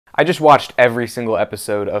I just watched every single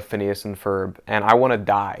episode of Phineas and Ferb, and I want to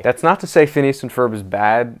die. That's not to say Phineas and Ferb is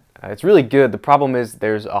bad. It's really good. The problem is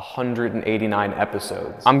there's 189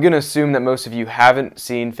 episodes. I'm gonna assume that most of you haven't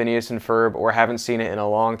seen Phineas and Ferb or haven't seen it in a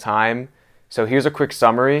long time. So here's a quick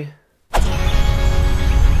summary.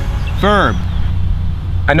 Ferb,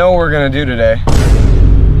 I know what we're gonna do today.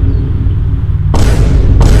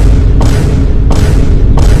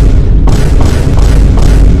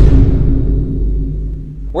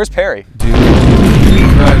 Where's Perry?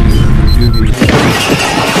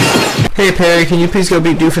 Hey Perry, can you please go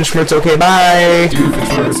beat Doofenshmirtz? Okay, bye!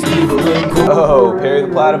 Oh, Perry the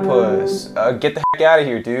Platypus. Get the heck out of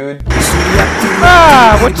here, dude.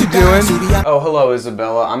 Ah, what you doing? Oh, hello,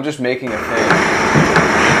 Isabella. I'm just making a thing.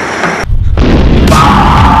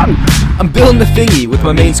 I'm building the thingy with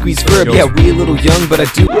my main squeeze Ferb. Yeah, we a little young, but I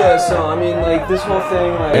do. Yeah, so, I mean, like, this whole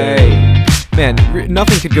thing, like... Hey. Man,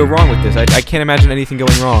 nothing could go wrong with this. I can't imagine anything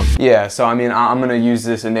going wrong. Yeah, so I mean, I'm gonna use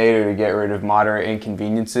this innator to get rid of moderate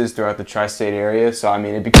inconveniences throughout the tri-state area, so I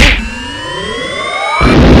mean, it'd be cool.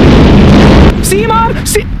 See, Mom?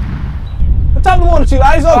 See? What time do you want to?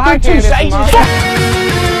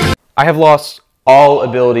 I have lost all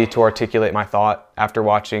ability to articulate my thought after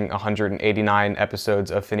watching 189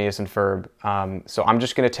 episodes of Phineas and Ferb. So I'm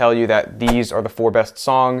just gonna tell you that these are the 4 best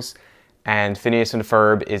songs, and Phineas and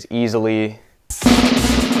Ferb is easily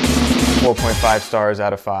 4.5 stars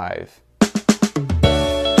out of 5.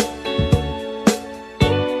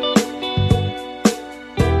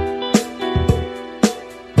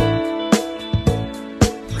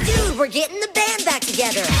 Dude, we're getting the band back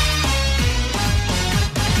together.